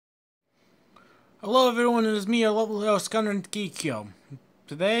Hello everyone, it is me, your lovely host, Gunner and Kikyo.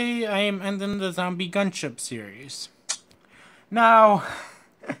 Today I am ending the zombie gunship series. Now,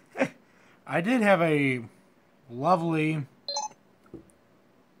 I did have a lovely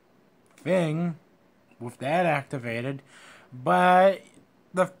thing with that activated, but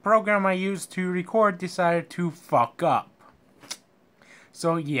the program I used to record decided to fuck up.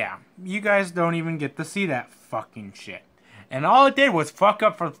 So yeah, you guys don't even get to see that fucking shit. And all it did was fuck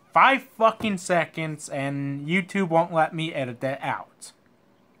up for 5 fucking seconds, and YouTube won't let me edit that out.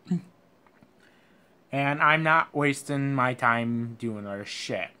 And I'm not wasting my time doing other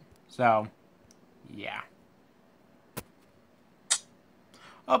shit. So, yeah.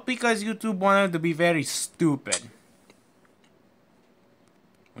 Oh, because YouTube wanted to be very stupid.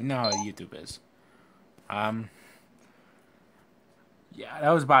 We know how YouTube is. Yeah,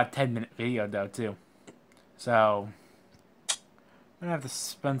 that was about a 10-minute video though, too. So, I'm gonna have to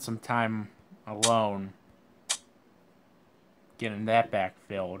spend some time alone getting that back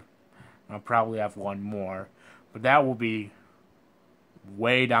filled. I'll probably have one more, but that will be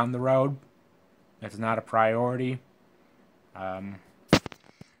way down the road. It's not a priority. The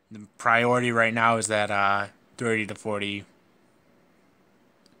priority right now is that 30 to 40,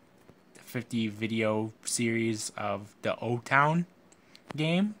 50 video series of the O-Town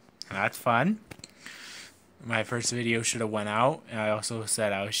game. That's fun. My first video should have went out, and I also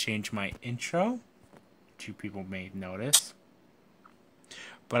said I would change my intro. 2 people may notice.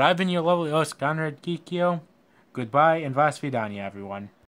 But I've been your lovely host, Conrad Kikyo. Goodbye and vas vidania, everyone.